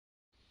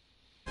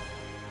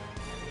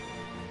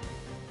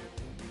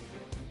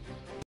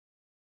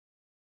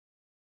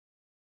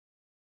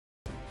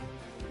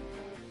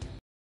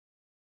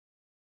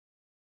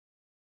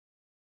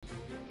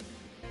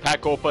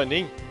Pack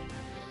opening.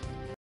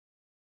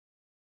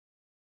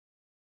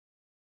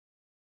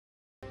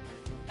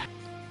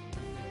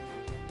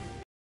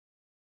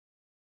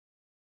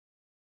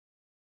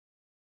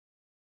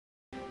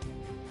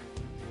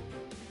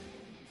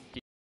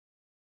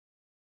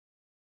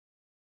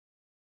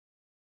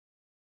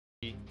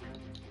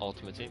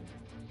 Ultimate team.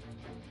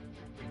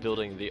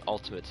 Building the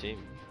ultimate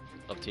team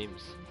of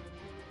teams.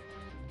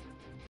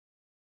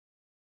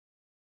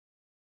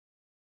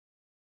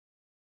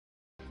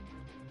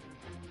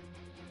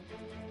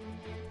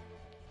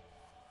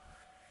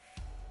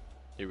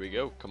 Here we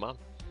go, come on.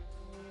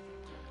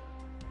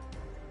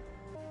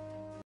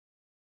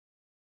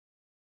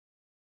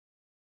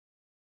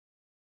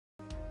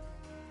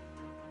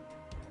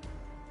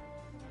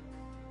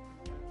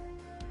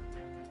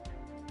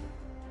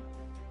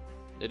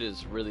 It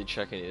is really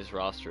checking these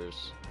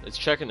rosters. It's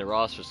checking the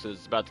rosters because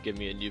it's about to give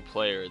me a new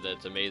player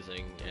that's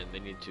amazing, and they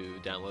need to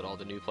download all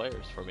the new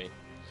players for me.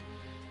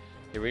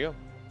 Here we go.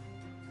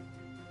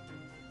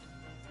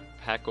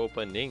 Pack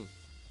opening.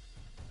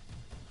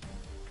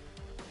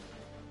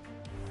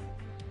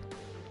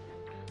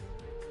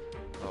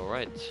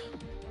 Alright.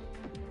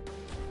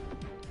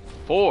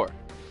 Four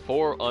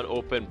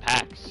unopened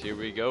packs. Here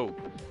we go.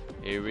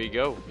 Here we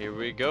go. Here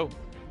we go.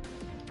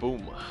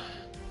 Boom.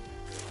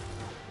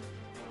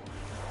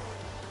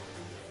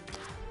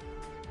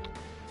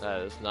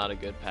 That is not a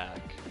good pack.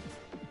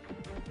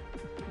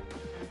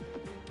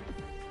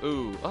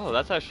 Ooh, oh,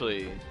 that's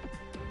actually...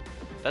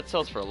 That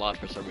sells for a lot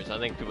for some reason. I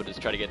think people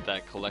just try to get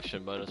that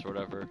collection bonus or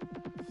whatever.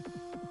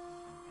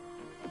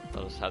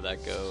 I'll just have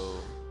that go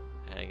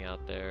hang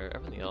out there.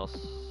 Everything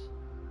else...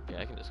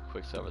 Yeah, I can just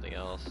quick sell everything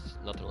else.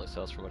 Nothing really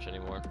sells for much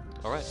anymore.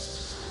 Alright.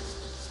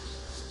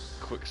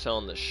 Quick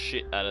selling the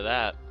shit out of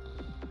that.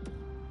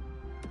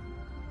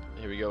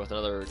 Here we go with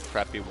another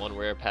crappy one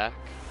rare pack.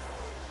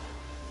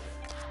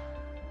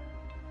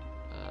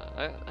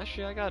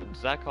 Actually, I got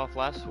Zakov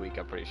last week,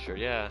 I'm pretty sure,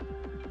 yeah.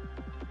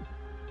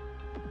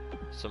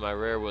 So my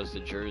rare was the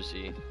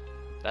jersey.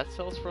 That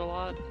sells for a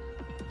lot?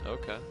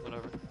 Okay,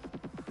 whatever.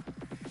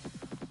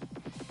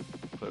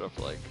 Put it up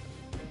for like,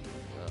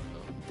 I don't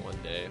know, one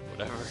day,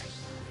 whatever.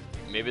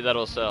 Maybe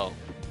that'll sell.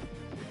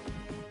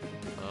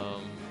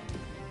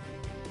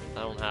 I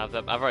don't have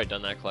that. I've already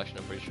done that collection,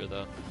 I'm pretty sure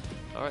though.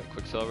 Alright,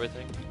 quick sell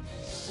everything.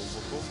 Boom,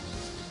 boom, boom.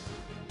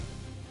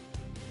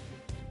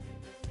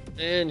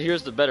 And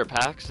here's the better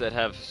packs that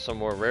have some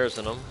more rares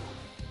in them.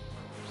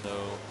 So,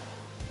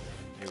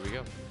 here we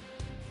go.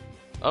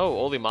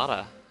 Oh,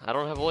 Olimata. I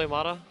don't have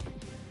Olimata?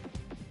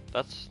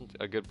 That's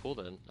a good pull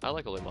then. I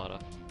like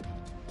Olimata.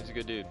 He's a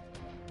good dude.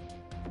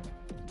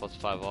 Plus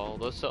 5 all.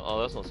 Those sell, oh,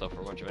 those don't sell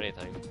for much of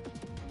anything.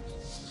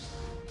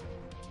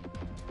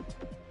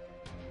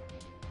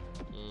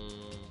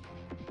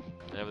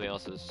 Everything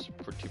else is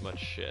pretty much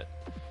shit.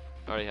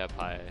 I already have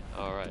Pi.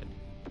 Alright.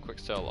 Quick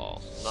sell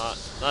all.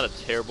 Not a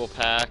terrible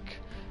pack.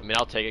 I mean,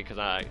 I'll take it because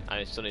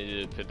I still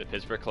need to put the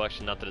Pittsburgh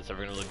collection. Not that it's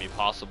ever going to really be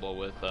possible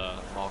with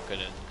Malkin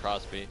and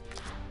Crosby.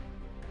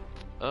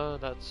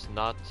 That's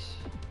not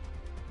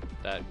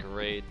that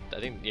great. I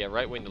think, yeah,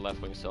 right wing to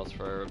left wing sells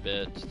for a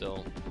bit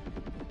still.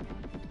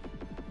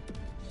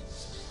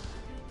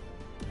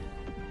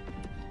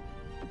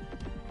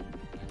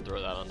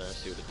 Throw that on there,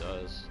 see what it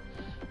does.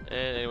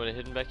 And anyone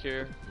hidden back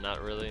here?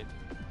 Not really.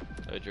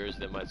 A jersey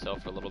that might sell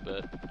for a little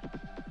bit.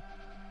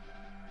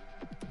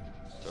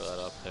 Throw that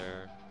up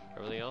there.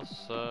 Everything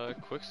else,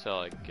 quick sell,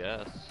 I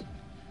guess.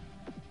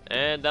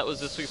 And that was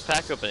this week's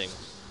pack opening.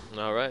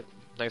 Alright,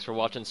 thanks for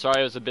watching.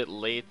 Sorry I was a bit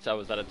late. I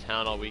was out of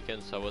town all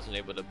weekend, so I wasn't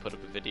able to put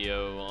up a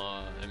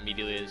video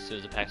immediately as soon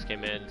as the packs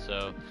came in.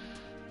 So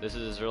this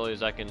is as early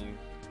as I can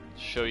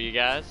show you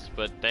guys.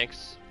 But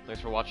thanks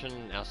for watching.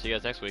 I'll see you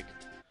guys next week.